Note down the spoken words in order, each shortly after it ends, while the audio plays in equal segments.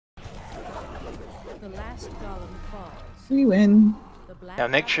The last golem falls. We win. Now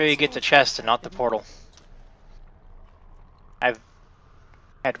make sure you get the chest and not the portal. I've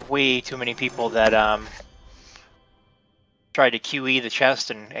had way too many people that tried to QE the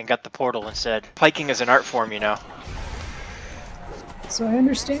chest and got the portal instead. Piking is an art form, you know. So I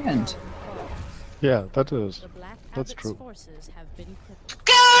understand. Yeah, that is. That's true.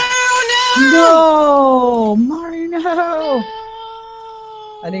 No, Mari, no!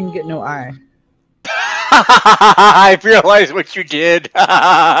 I didn't get no eye. I realized what you did.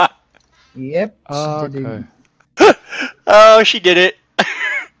 Yep. Okay. Oh, she did it.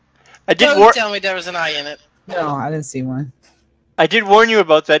 I did Don't tell me there was an eye in it. No, I didn't see one. I did warn you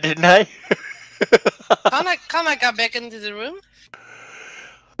about that, didn't I? Can I go back into the room?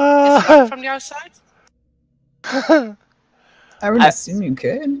 Is it locked from the outside? I would assume you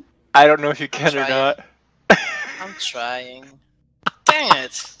could. I don't know if you can or not. I'm trying. Dang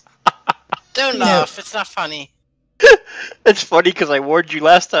it. Don't laugh, it's not funny. It's funny because I warned you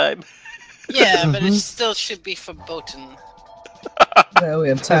last time. Yeah, but it still should be verboten. Well, we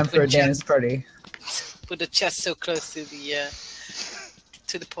have time for a dance party. Put the chest so close to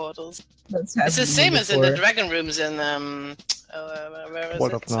the portals. That's it's the same as in the dragon rooms in where is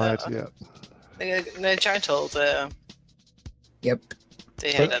What it? of night, yeah. The giant hold. Yep.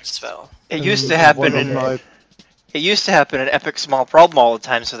 They had that as well. It used to happen in it used to happen in Epic Small Problem all the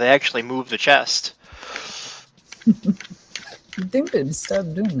time, so they actually moved the chest. You'd think they'd stop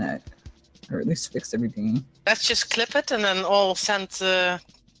doing that, or at least fix everything. Let's just clip it and then all send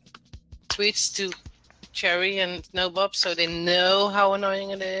tweets to Cherry and Nobob so they know how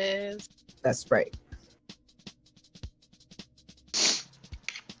annoying it is. That's right.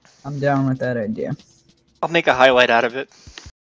 I'm down with that idea. I'll make a highlight out of it.